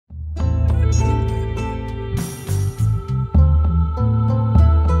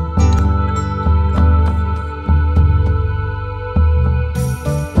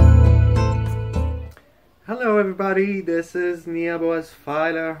everybody, this is Boaz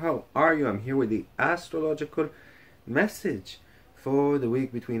Fyler. How are you? I'm here with the astrological message for the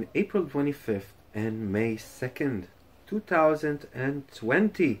week between April 25th and May 2nd,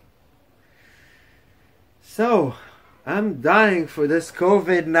 2020. So, I'm dying for this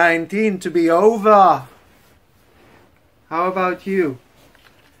COVID-19 to be over. How about you?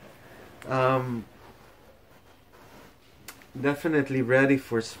 Definitely ready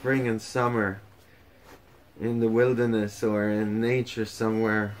for spring and summer in the wilderness or in nature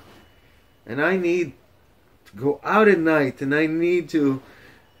somewhere. And I need to go out at night, and I need to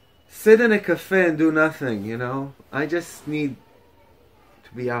sit in a cafe and do nothing, you know. I just need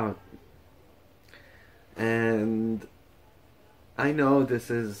to be out. And I know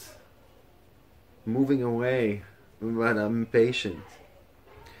this is moving away, but I'm patient.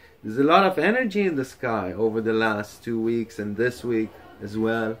 There's a lot of energy in the sky over the last 2 weeks and this week as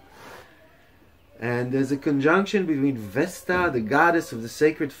well. And there's a conjunction between Vesta, the goddess of the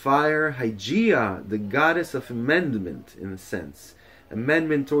sacred fire, Hygeia, the goddess of amendment, in a sense.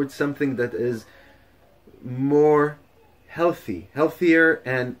 Amendment towards something that is more healthy, healthier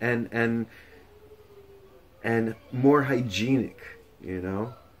and more hygienic, you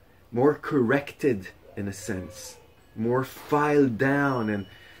know, more corrected in a sense, more filed down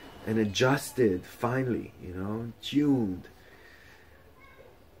and adjusted finally, you know, tuned.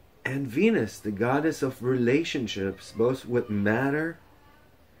 And Venus, the goddess of relationships, both with matter,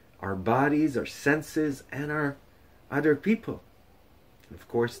 our bodies, our senses, and our other people. And of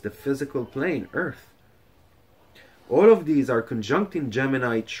course, the physical plane, Earth. All of these are conjuncting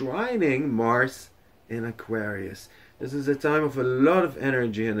Gemini, trining Mars in Aquarius. This is a time of a lot of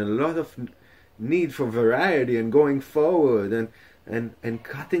energy and a lot of need for variety and going forward and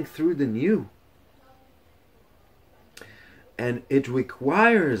cutting through the new. And it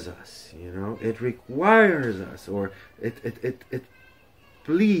requires us, you know, it requires us, or it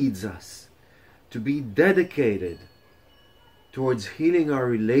pleads us to be dedicated towards healing our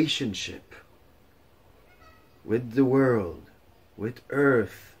relationship with the world, with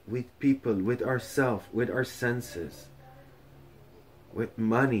Earth, with people, with ourselves, with our senses, with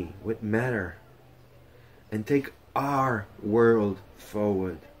money, with matter, and take our world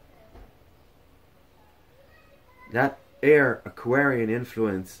forward. That air Aquarian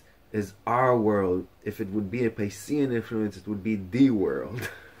influence is our world. If it would be a Piscean influence, it would be the world.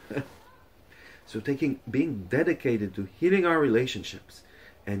 So being dedicated to healing our relationships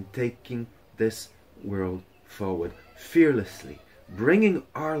and taking this world forward fearlessly, bringing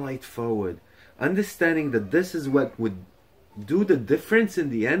our light forward, understanding that this is what would do the difference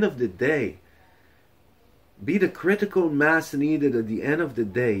in the end of the day. Be the critical mass needed at the end of the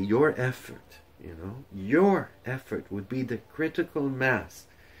day. Your effort, you know, your effort would be the critical mass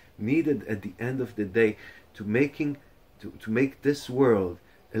needed at the end of the day to make this world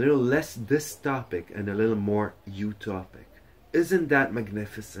a little less dystopic and a little more utopic. Isn't that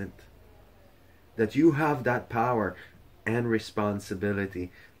magnificent? That you have that power and responsibility,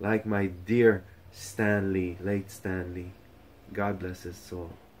 like my dear Stanley, late Stanley, God bless his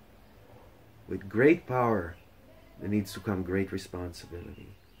soul. With great power, there needs to come great responsibility.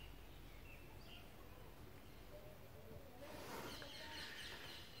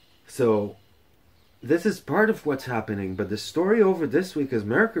 So, this is part of what's happening, but the story over this week is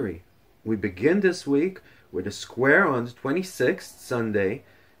Mercury. We begin this week with a square on the 26th, Sunday,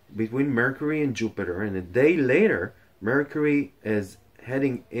 between Mercury and Jupiter, and a day later, Mercury is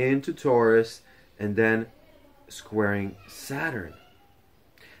heading into Taurus and then squaring Saturn.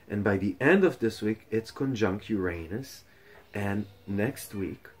 And by the end of this week, it's conjunct Uranus. And next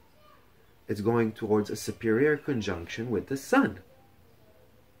week, it's going towards a superior conjunction with the Sun.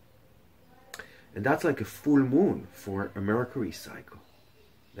 And that's like a full moon for a Mercury cycle.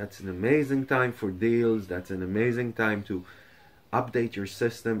 That's an amazing time for deals. That's an amazing time to update your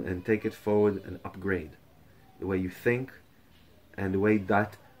system and take it forward and upgrade the way you think and the way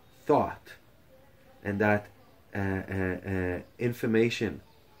that thought and that information,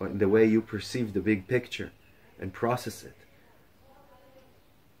 or the way you perceive the big picture and process it,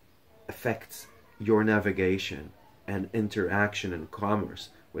 affects your navigation and interaction and commerce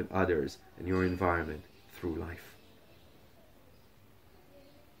with others and your environment through life.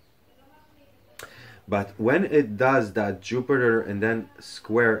 But when it does that Jupiter and then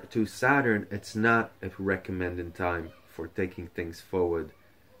square to Saturn, it's not a recommended time for taking things forward.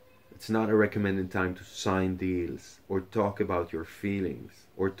 It's not a recommended time to sign deals or talk about your feelings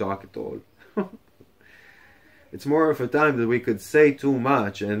or talk at all. It's more of a time that we could say too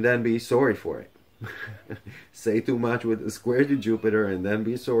much and then be sorry for it. Say too much with a square to Jupiter and then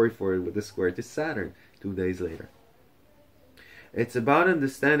be sorry for it with a square to Saturn 2 days later. It's about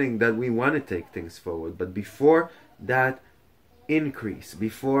understanding that we want to take things forward, but before that increase,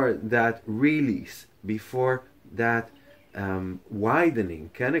 before that release, before that widening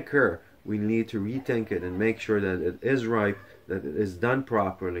can occur, we need to rethink it and make sure that it is ripe, that it is done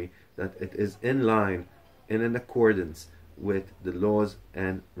properly, that it is in line and in accordance with the laws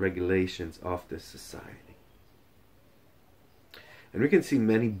and regulations of this society. And we can see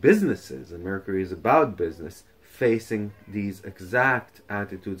many businesses, and Mercury is about business, facing these exact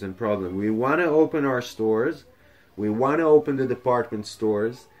attitudes and problems. We want to open our stores, we want to open the department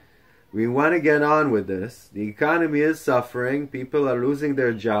stores, we want to get on with this. The economy is suffering, people are losing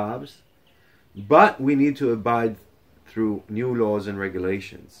their jobs, but we need to abide through new laws and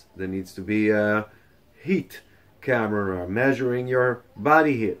regulations. There needs to be a heat camera measuring your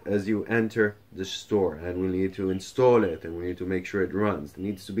body heat as you enter the store, and we need to install it, and we need to make sure it runs. There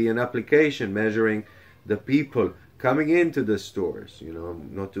needs to be an application measuring the people coming into the stores,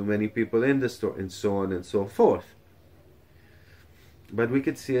 not too many people in the store, and so on and so forth. But we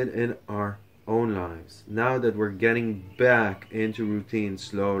could see it in our own lives. Now that we're getting back into routine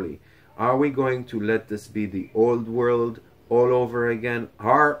slowly, are we going to let this be the old world all over again?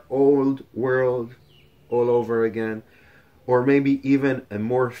 Our old world all over again? Or maybe even a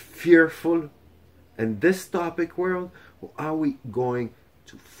more fearful and dystopic world? Or are we going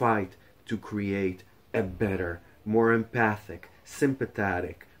to fight to create a better, more empathic,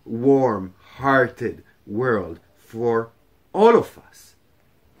 sympathetic, warm-hearted world for all of us?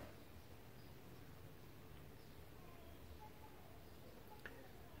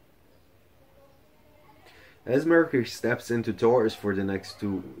 As Mercury steps into Taurus for the next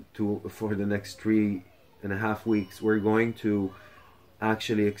 3.5 weeks, we're going to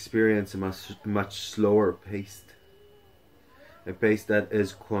actually experience a much slower pace. A pace that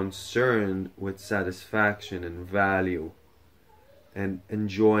is concerned with satisfaction and value and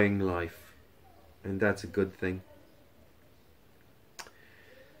enjoying life. And that's a good thing.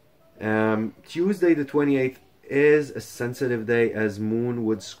 Tuesday the 28th is a sensitive day as Moon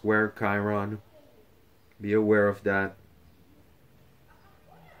would square Chiron. Be aware of that.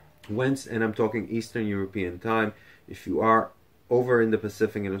 Wednesday, and I'm talking Eastern European time. If you are over in the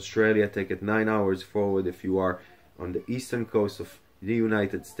Pacific in Australia, take it 9 hours forward. If you are on the eastern coast of the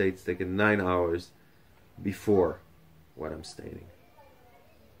United States, take it 9 hours before what I'm stating.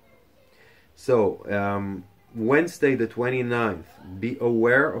 So, Wednesday the 29th, be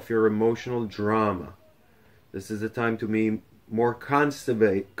aware of your emotional drama. This is a time to be more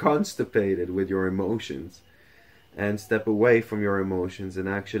constipated with your emotions, and step away from your emotions and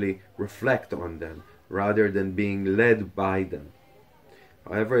actually reflect on them rather than being led by them.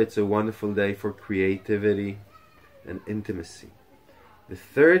 However, it's a wonderful day for creativity and intimacy. The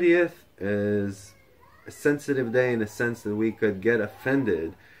 30th is a sensitive day in the sense that we could get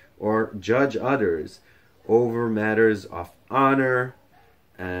offended or judge others over matters of honor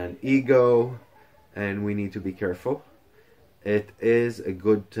and ego, and we need to be careful. It is a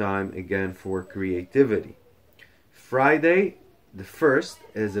good time again for creativity. Friday the 1st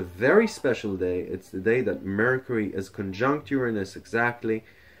is a very special day. It's the day that Mercury is conjunct Uranus exactly,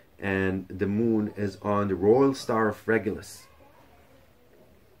 and the moon is on the royal star of Regulus.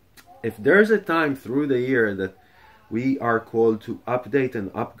 If there's a time through the year that we are called to update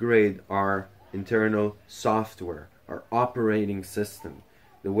and upgrade our internal software, our operating system,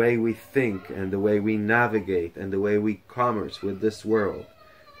 the way we think and the way we navigate and the way we commerce with this world,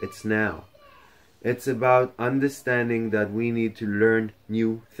 it's now. It's about understanding that we need to learn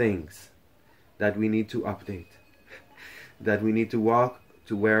new things, that we need to update, that we need to walk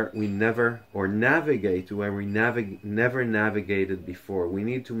to where we never, or navigate to where we never navigated before. We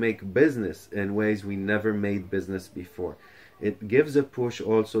need to make business in ways we never made business before. It gives a push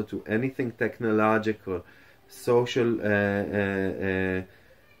also to anything technological, social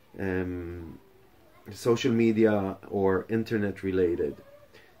media or internet related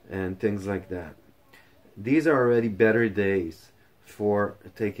and things like that. These are already better days for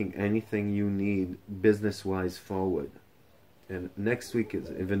taking anything you need business wise forward, and next week is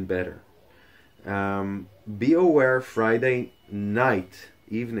even better. Be aware Friday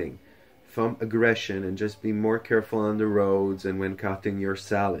evening from aggression, and just be more careful on the roads and when cutting your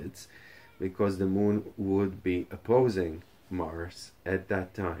salads, because the moon would be opposing Mars at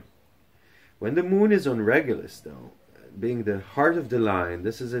that time. When the moon is on Regulus, though, being the heart of the lion,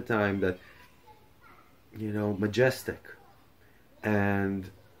 this is a time that, majestic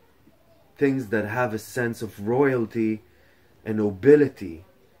and things that have a sense of royalty and nobility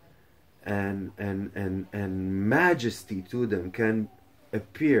and majesty to them can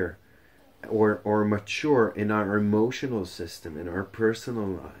appear or mature in our emotional system, in our personal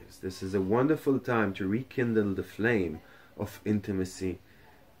lives. This is a wonderful time to rekindle the flame of intimacy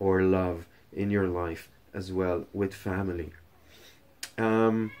or love in your life as well with family.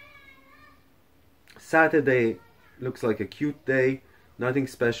 Saturday looks like a cute day. Nothing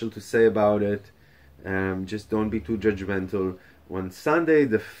special to say about it. Just don't be too judgmental. On Sunday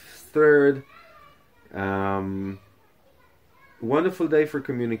the 3rd, wonderful day for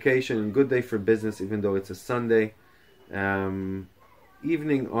communication and good day for business, even though it's a Sunday.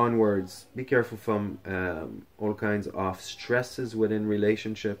 Evening onwards, be careful from all kinds of stresses within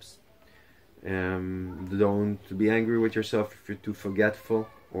relationships. Don't be angry with yourself if you're too forgetful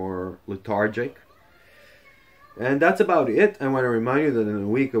or lethargic. And that's about it. I want to remind you that in a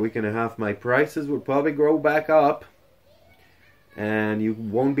week and a half, my prices will probably grow back up. And you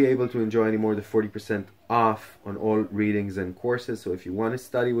won't be able to enjoy anymore the 40% off on all readings and courses. So if you want to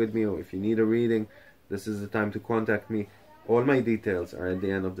study with me or if you need a reading, this is the time to contact me. All my details are at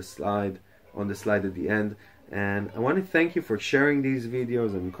the end of the slide, on the slide at the end. And I want to thank you for sharing these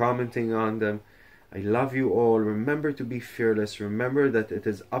videos and commenting on them. I love you all. Remember to be fearless. Remember that it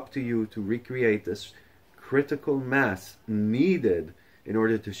is up to you to recreate this critical mass needed in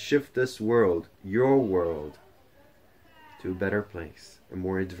order to shift this world, your world, to a better place, a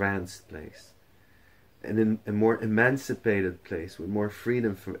more advanced place, and in a more emancipated place with more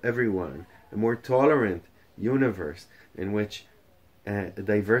freedom for everyone, a more tolerant universe in which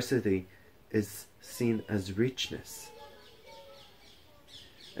diversity is seen as richness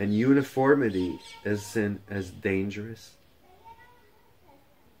and uniformity is seen as dangerous.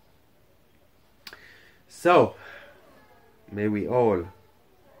 So, may we all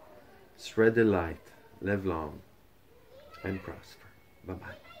spread the light, live long, and prosper.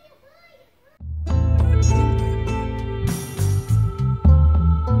 Bye-bye.